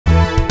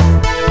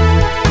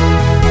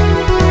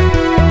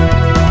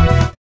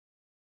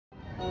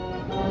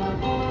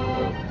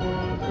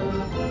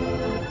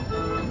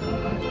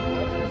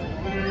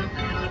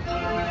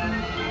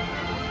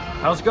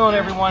How's it going,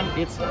 everyone?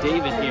 It's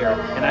David here,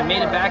 and I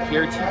made it back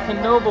here to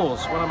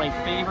Knoebels, one of my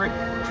favorite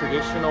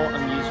traditional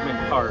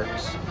amusement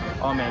parks.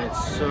 Oh man,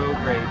 it's so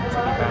great to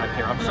be back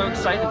here. I'm so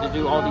excited to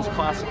do all these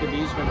classic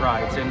amusement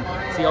rides and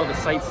see all the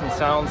sights and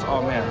sounds.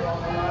 Oh man,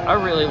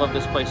 I really love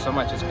this place so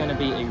much. It's going to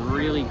be a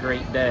really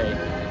great day.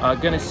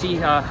 Going to see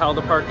how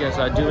the park is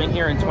doing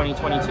here in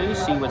 2022,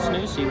 see what's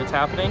new, see what's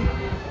happening,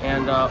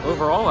 and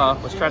overall,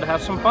 let's try to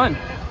have some fun.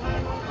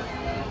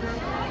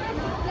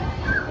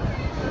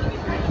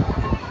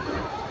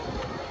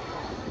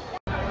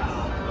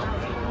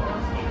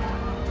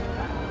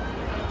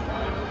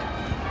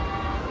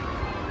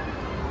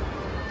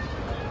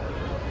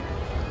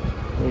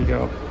 There you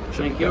go.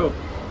 Thank you.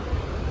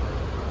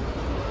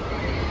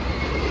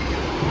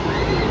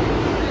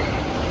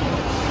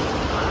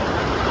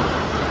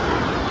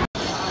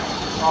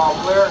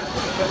 Oh, Blair,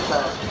 get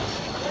that.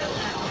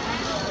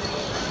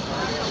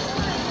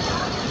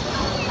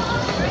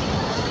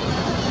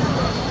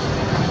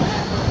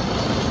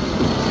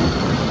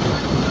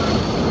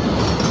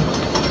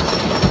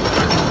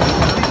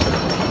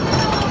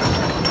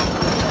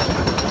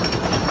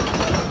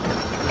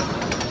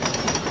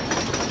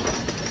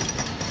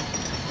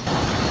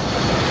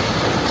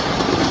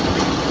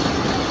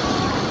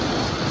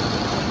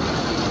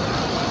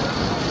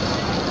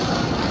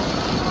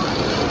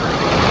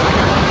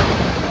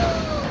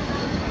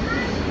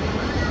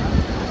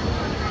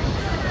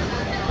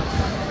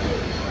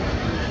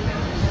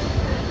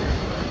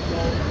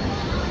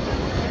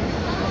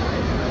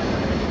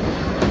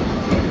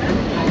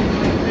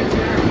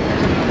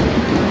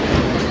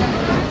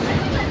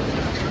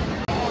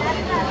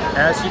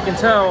 As you can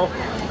tell,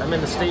 I'm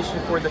in the station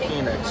for the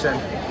Phoenix, and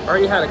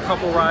already had a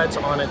couple rides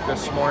on it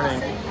this morning.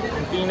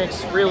 And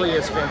Phoenix really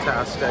is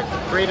fantastic.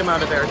 Great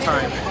amount of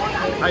airtime.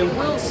 I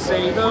will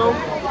say though,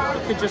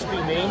 it could just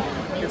be me,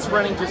 it's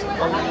running just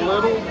a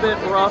little bit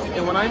rough,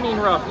 and when I mean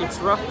rough, it's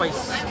rough by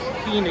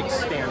Phoenix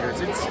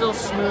standards. It's still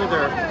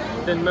smoother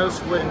than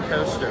most wooden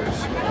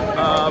coasters.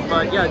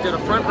 But yeah, I did a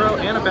front row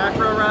and a back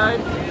row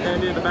ride, and I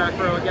did the back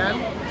row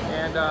again,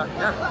 and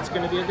yeah, it's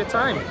gonna be a good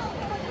time.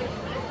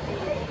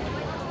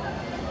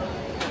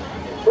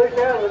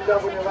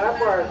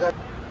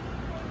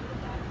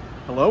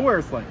 Hello,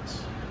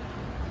 Earthlings.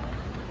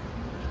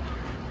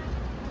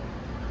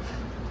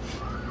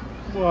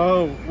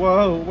 Whoa,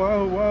 whoa,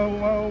 whoa, whoa,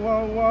 whoa,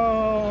 whoa,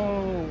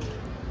 whoa.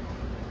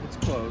 It's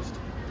closed.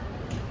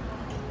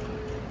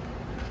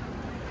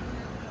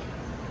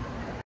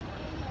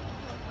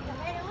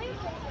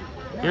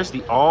 Here's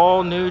the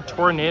all-new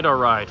tornado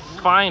ride,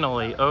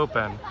 finally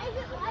open.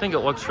 I think it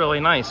looks really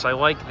nice. I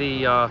like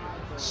the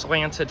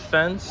slanted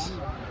fence,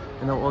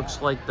 and it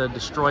looks like the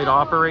destroyed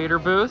operator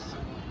booth.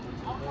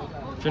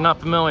 If you're not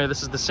familiar,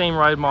 this is the same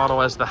ride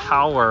model as the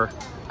Howler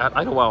at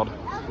Idlewild.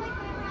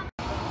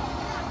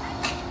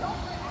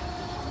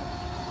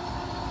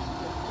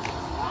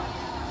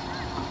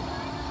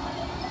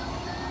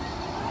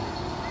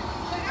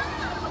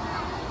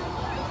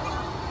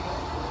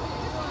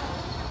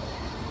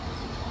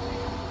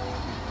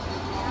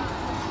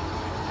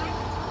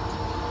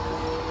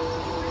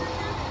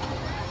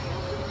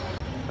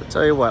 I'll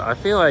tell you what, I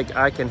feel like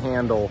I can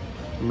handle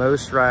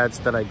most rides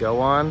that I go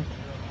on,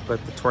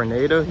 but the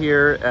tornado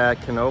here at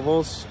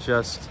Knoebels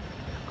just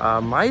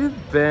might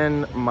have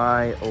been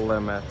my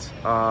limit.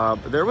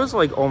 There was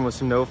like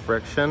almost no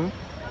friction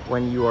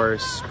when you are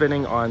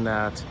spinning on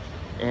that,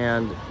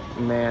 and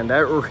man,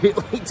 that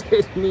really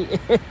did me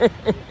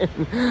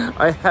in.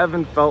 I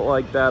haven't felt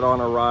like that on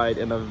a ride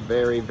in a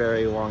very,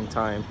 very long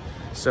time.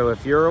 So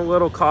if you're a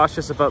little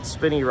cautious about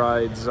spinny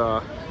rides,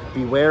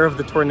 beware of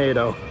the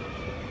tornado.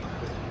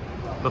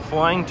 The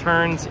Flying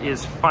Turns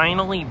is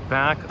finally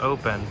back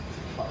open,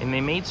 and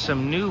they made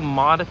some new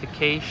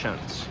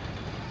modifications.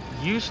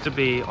 Used to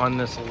be on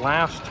this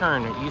last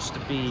turn, it used to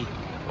be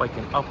like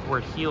an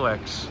upward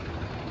helix,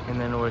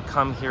 and then it would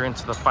come here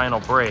into the final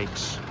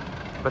brakes.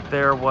 But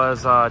there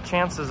was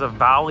chances of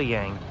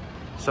valleying.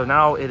 So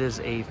now it is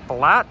a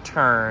flat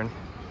turn,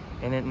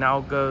 and it now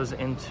goes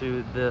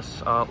into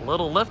this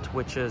little lift,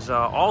 which is,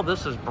 all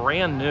this is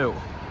brand new.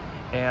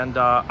 And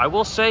I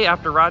will say,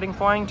 after riding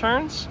Flying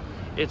Turns,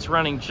 it's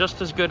running just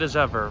as good as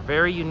ever.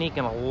 Very unique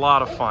and a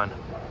lot of fun.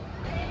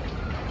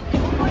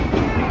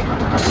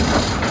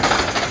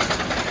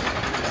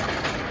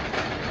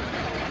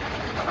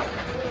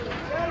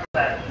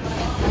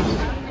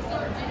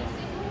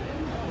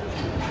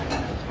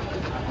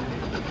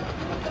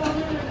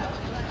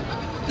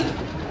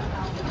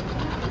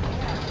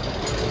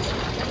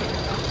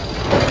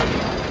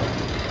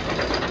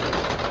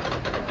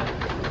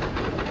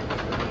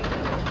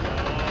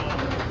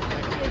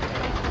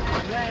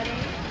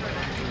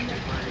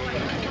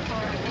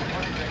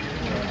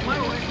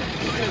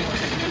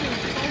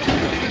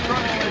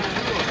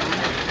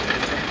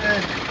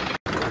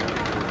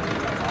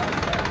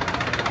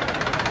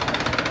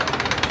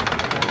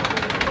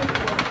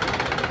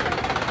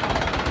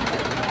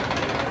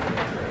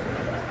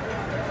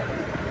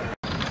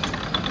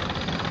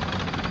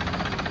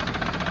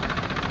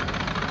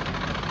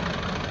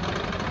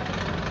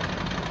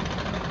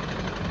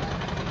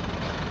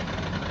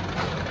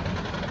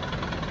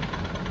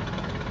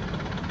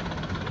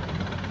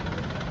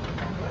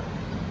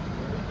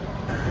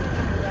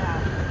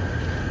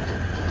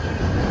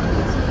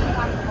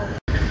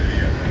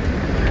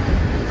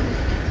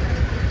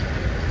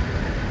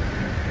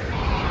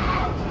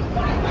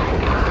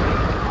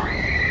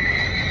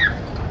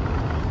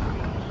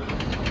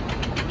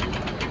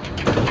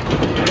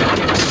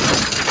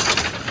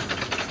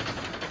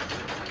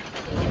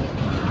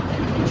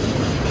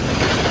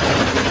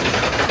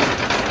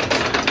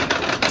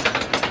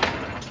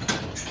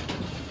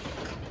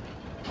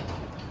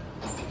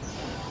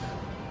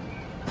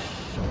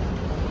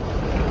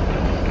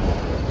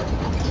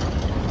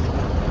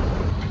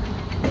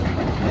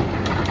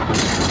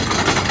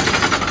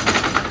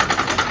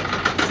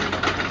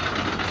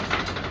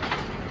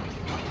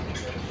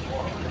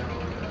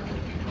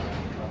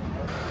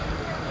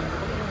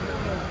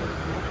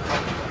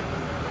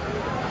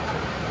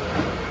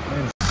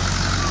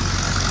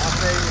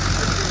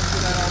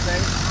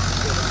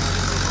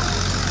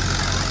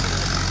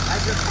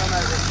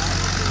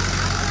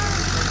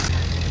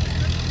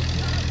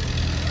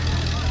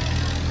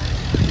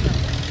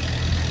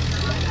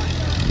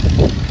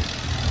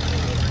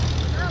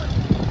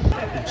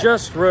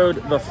 Just rode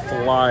the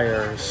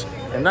Flyers,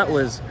 and that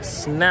was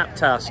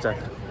snaptastic.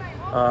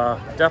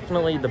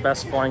 Definitely the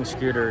best flying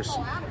scooters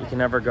you can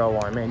ever go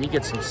on. Man, you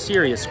get some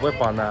serious whip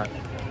on that.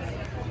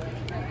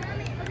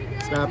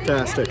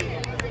 Snaptastic.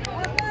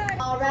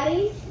 All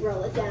ready?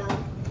 Roll it down.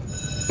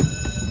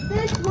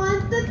 This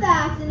one's the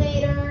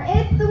Fascinator.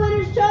 It's the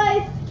winner's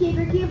choice. Keep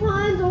your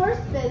coupons or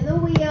spin the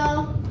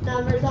wheel.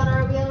 Numbers on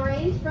our wheel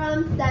range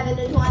from 7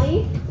 to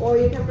 20, or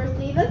you can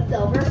receive a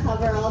silver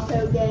coverall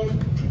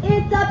token.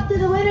 It's up to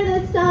the winner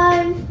this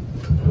time.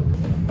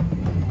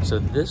 So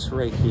this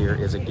right here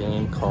is a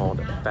game called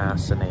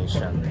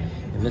Fascination,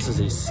 and this is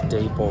a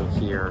staple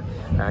here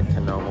at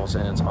Knoebels,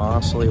 and it's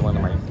honestly one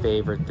of my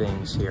favorite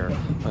things here.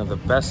 One of the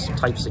best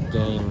types of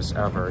games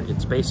ever.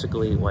 It's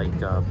basically like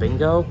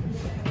bingo,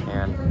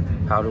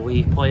 and how do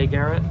we play,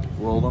 Garrett?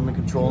 Roll them and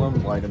control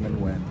them, light them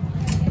and win.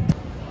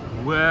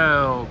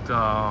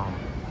 Welcome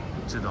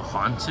to the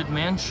Haunted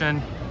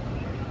Mansion.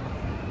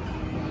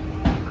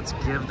 Let's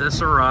give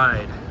this a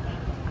ride.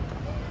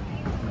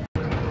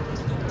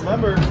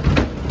 Remember,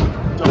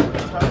 don't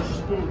touch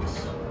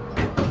spooks.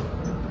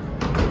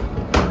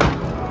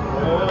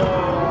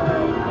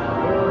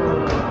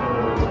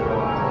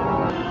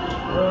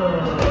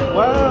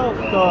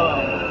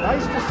 Welcome.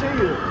 Nice to see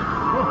you.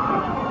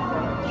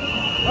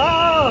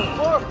 Ah,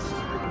 books.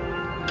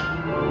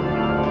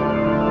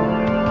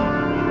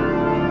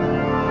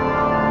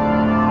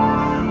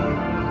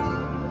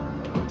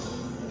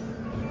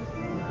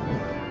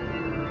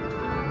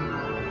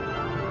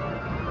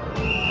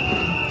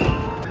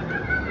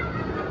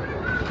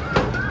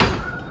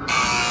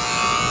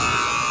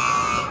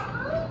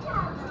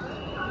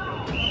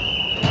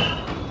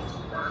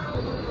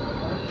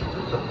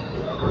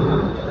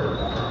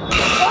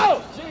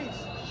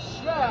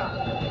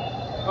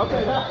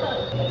 Okay.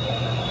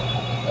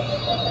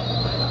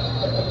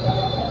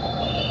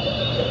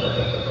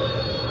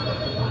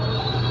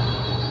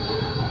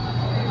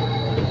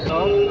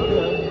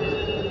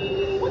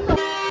 What the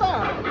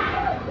fuck?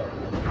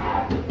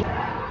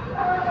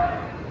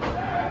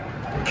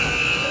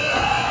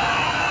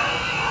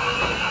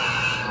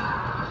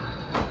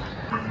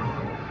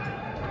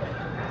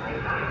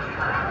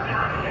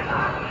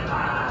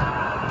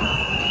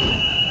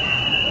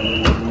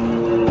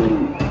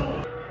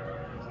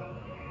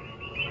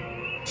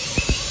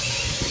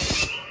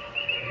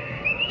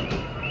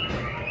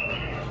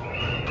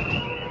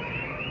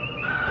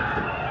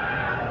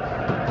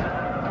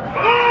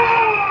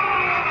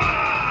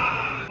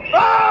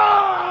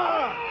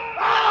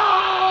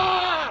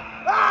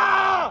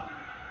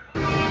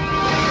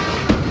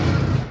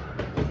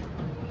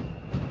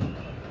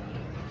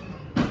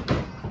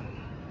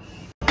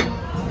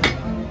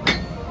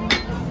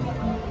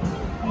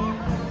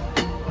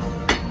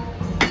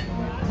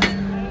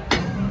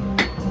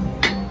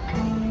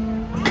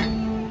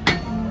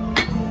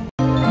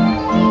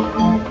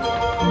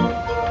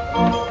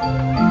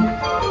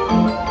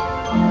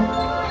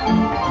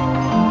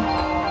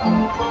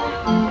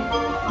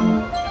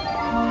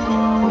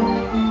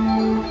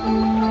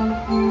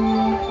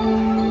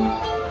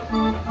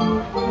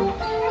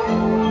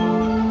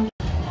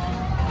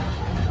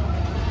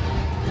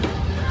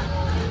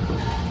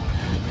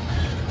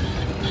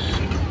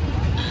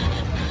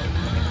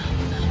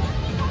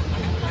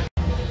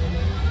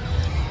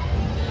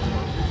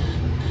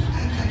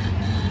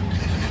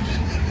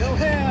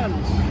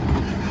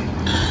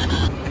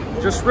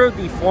 Just rode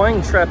the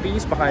flying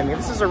trapeze behind me.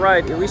 This is a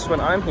ride, at least when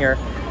I'm here,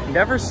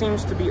 never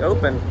seems to be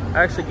open.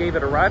 I actually gave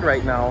it a ride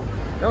right now.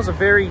 That was a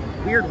very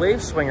weird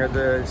wave swinger.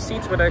 The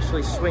seats would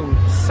actually swing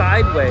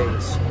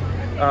sideways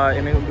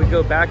and it would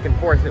go back and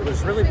forth. It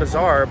was really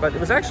bizarre, but it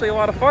was actually a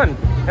lot of fun.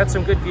 Had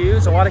some good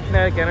views, a lot of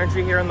kinetic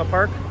energy here in the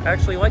park. I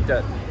actually liked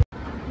it.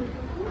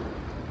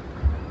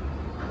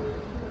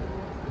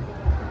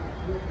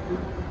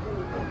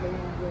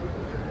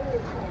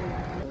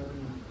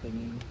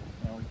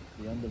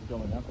 The end of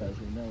going up as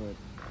we know it.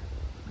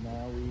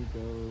 Now we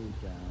go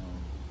down.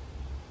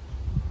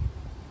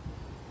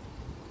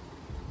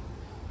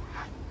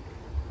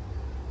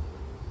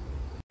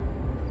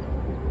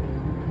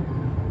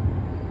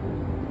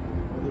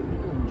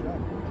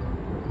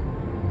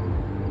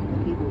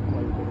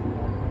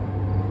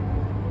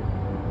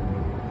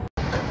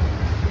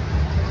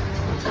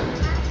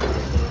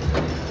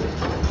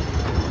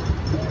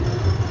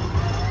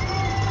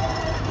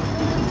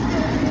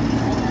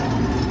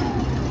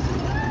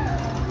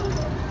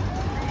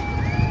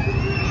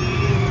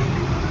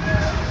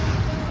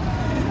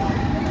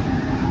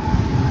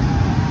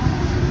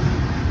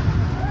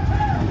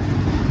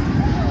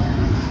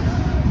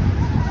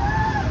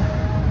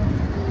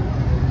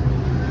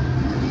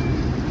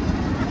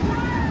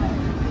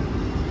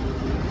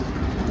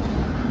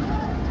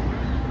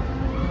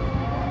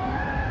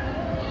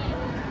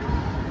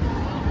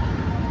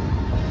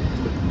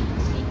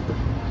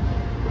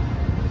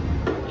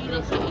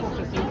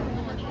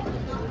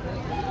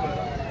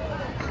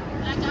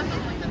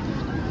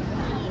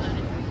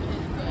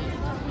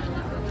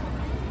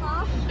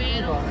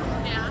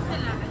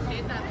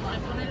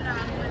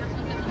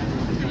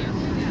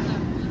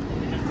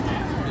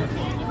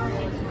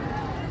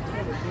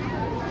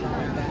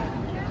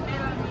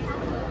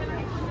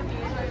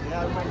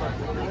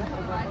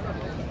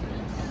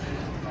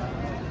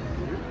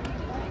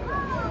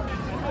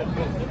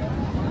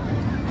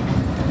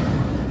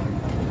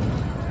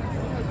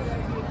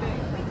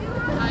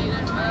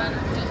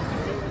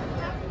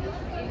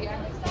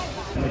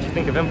 What'd you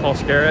think of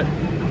Impulse, Garrett?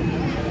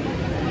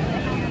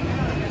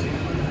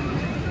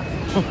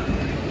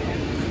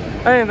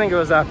 I didn't think it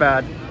was that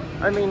bad.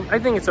 I mean, I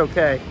think it's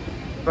okay,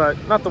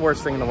 but not the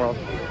worst thing in the world.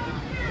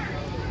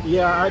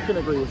 Yeah, I can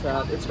agree with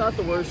that. It's not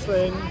the worst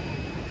thing.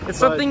 It's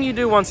something you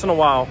do once in a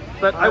while,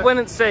 but I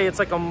wouldn't say it's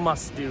like a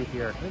must-do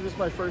here. I think this is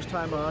my first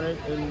time on it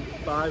in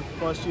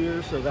 5+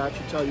 years, so that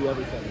should tell you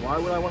everything. Why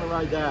would I want to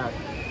ride that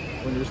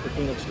when there's the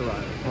Phoenix to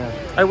ride? Yeah.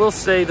 I will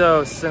say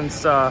though,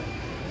 since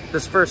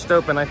this first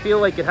open, I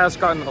feel like it has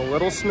gotten a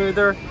little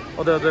smoother,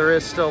 although there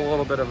is still a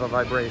little bit of a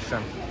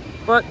vibration.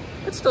 But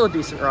it's still a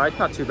decent ride,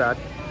 not too bad.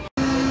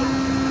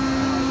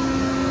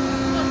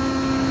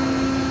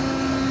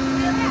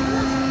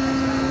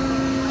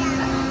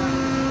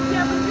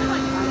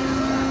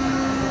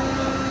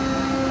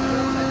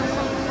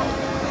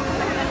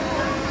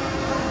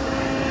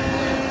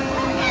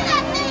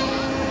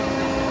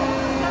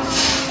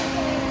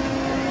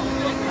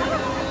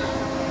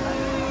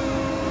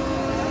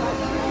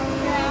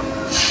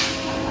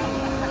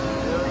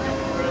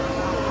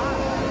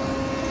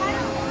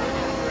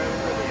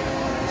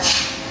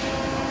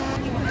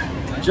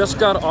 Just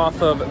got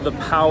off of the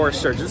Power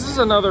Surge. This is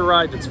another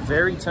ride that's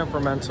very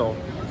temperamental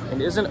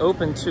and isn't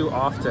open too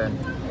often.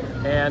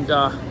 And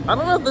I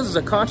don't know if this is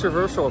a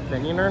controversial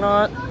opinion or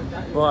not,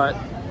 but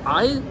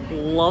I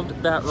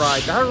loved that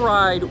ride. That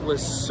ride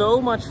was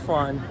so much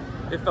fun.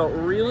 It felt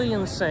really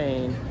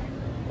insane.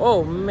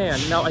 Oh man,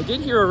 now I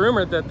did hear a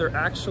rumor that they're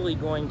actually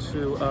going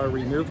to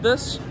remove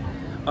this,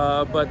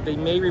 but they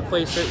may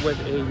replace it with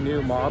a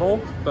new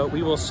model, but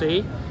we will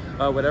see.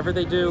 Whatever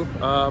they do,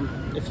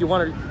 if you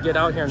want to get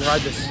out here and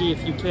ride this, see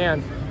if you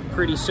can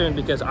pretty soon,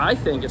 because I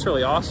think it's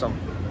really awesome.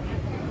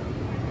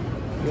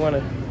 You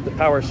want the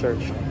Power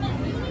Surge.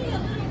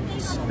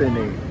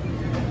 Spinning.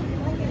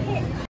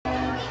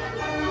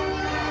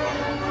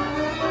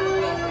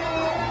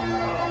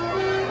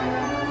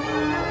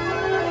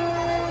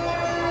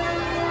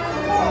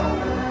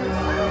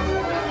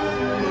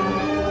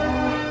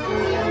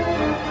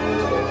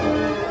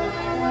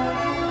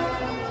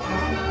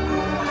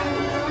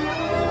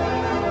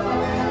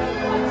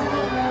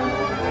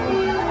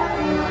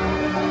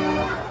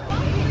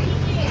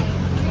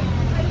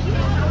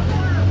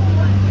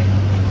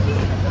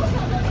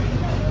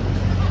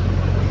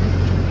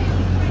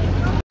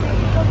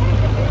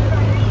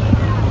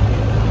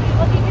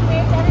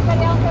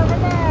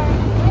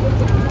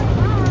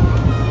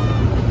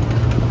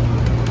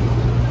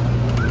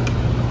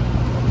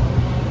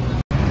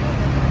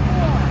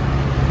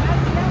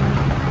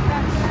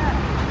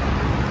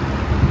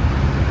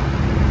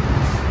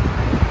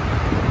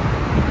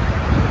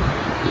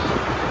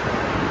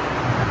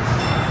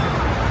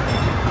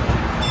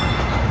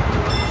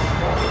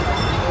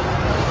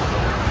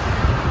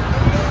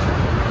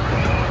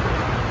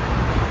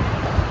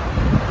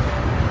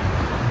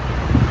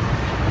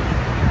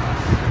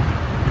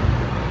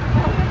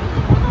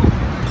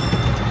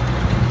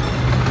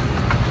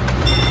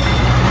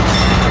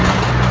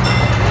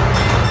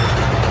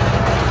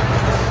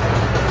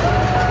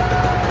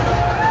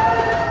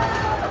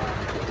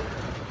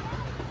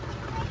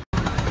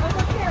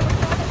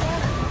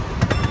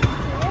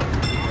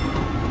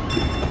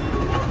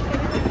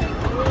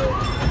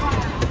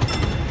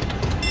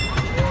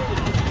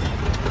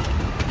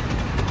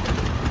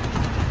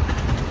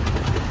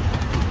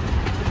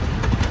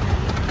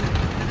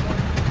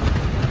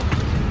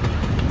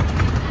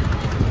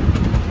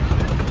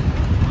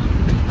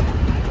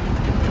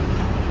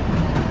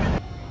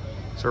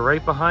 So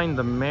right behind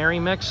the Merry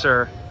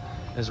Mixer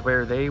is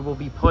where they will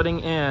be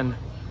putting in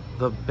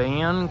the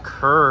Bayern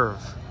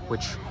Kurve,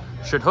 which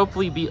should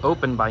hopefully be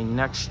open by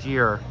next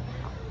year.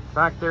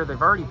 Back there,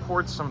 they've already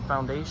poured some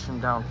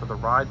foundation down for the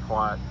ride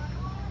plot.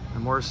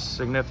 And more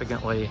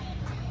significantly,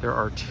 there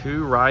are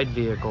 2 ride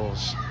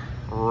vehicles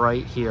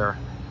right here.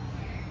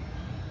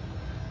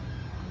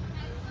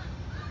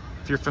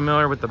 If you're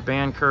familiar with the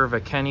Bayern Kurve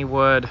at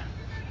Kennywood,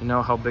 you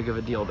know how big of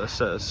a deal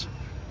this is.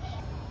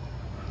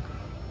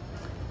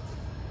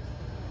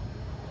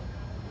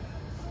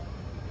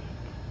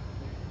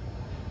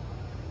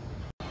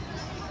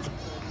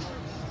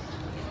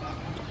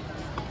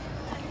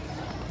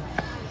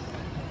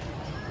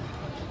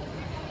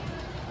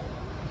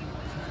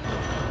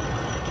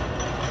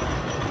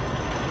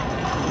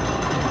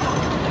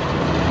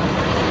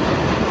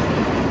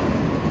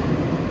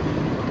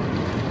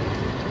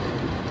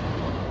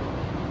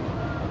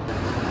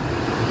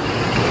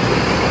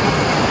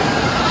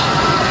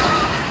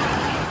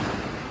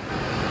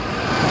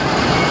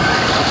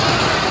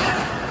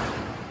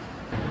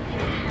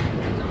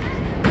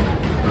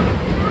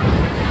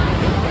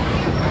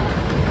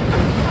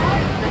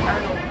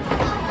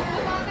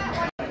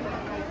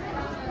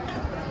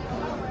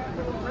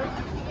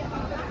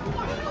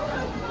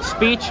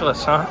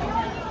 Speechless, huh?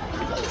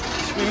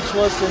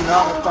 Speechless in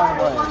not a fun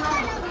way.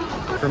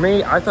 For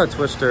me, I thought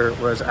Twister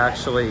was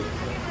actually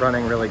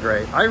running really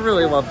great. I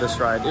really love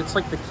this ride. It's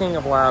like the king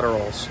of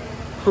laterals.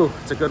 Whew,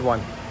 it's a good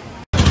one.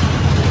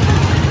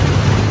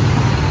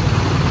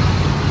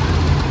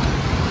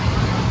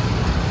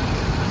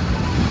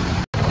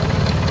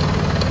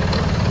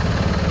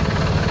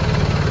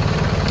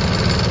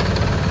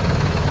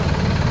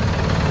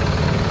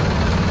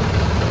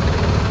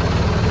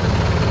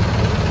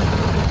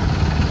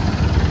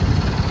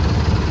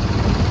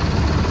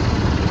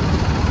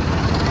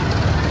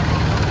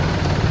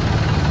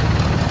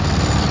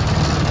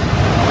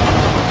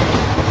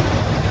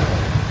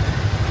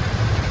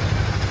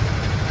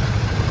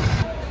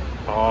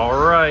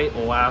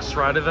 Last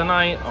ride of the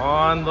night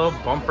on the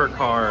bumper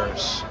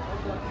cars.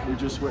 We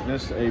just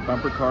witnessed a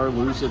bumper car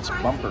lose its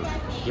bumper.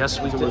 Yes,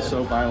 we did. It was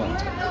so violent.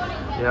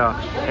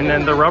 Yeah, and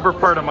then the rubber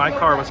part of my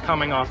car was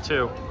coming off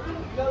too.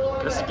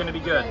 This is gonna be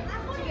good.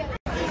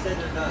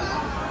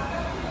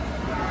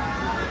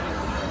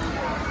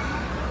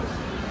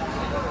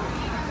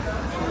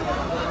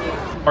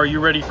 Are you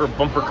ready for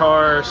bumper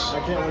cars? I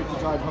can't wait to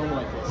drive home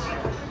like this.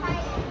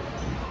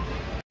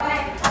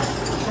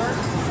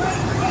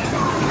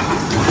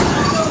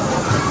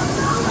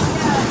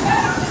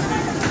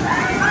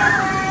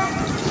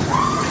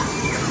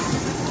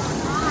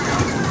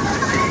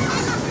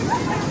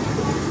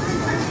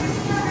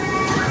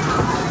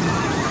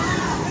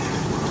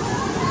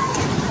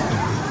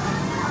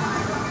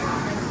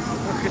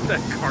 Look at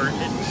that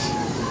carnage.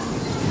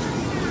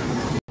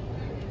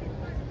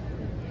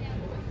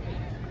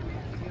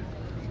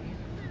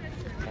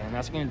 And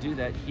that's going to do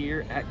that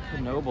here at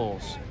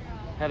Knoebels.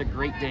 Had a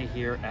great day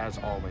here as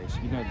always.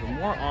 You know, the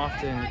more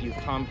often you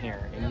come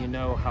here and you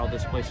know how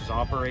this place is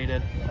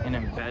operated and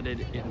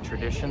embedded in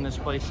tradition this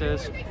place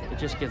is, it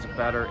just gets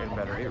better and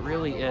better. It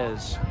really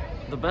is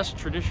the best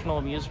traditional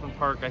amusement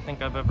park I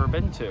think I've ever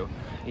been to.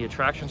 The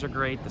attractions are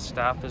great, the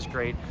staff is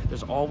great,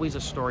 there's always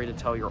a story to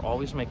tell, you're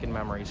always making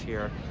memories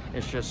here.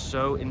 It's just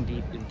so in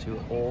deep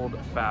into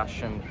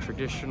old-fashioned,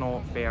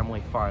 traditional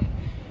family fun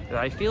that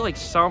I feel like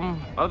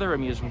some other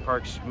amusement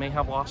parks may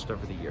have lost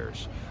over the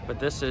years. But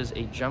this is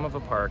a gem of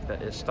a park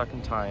that is stuck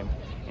in time,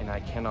 and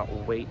I cannot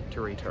wait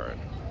to return.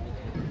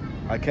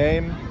 I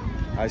came,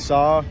 I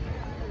saw,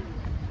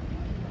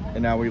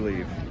 and now we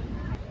leave.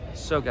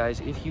 So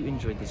guys, if you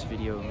enjoyed this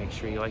video, make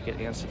sure you like it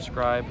and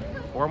subscribe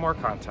for more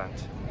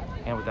content.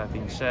 And with that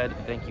being said,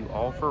 thank you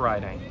all for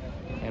riding,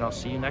 and I'll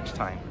see you next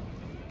time.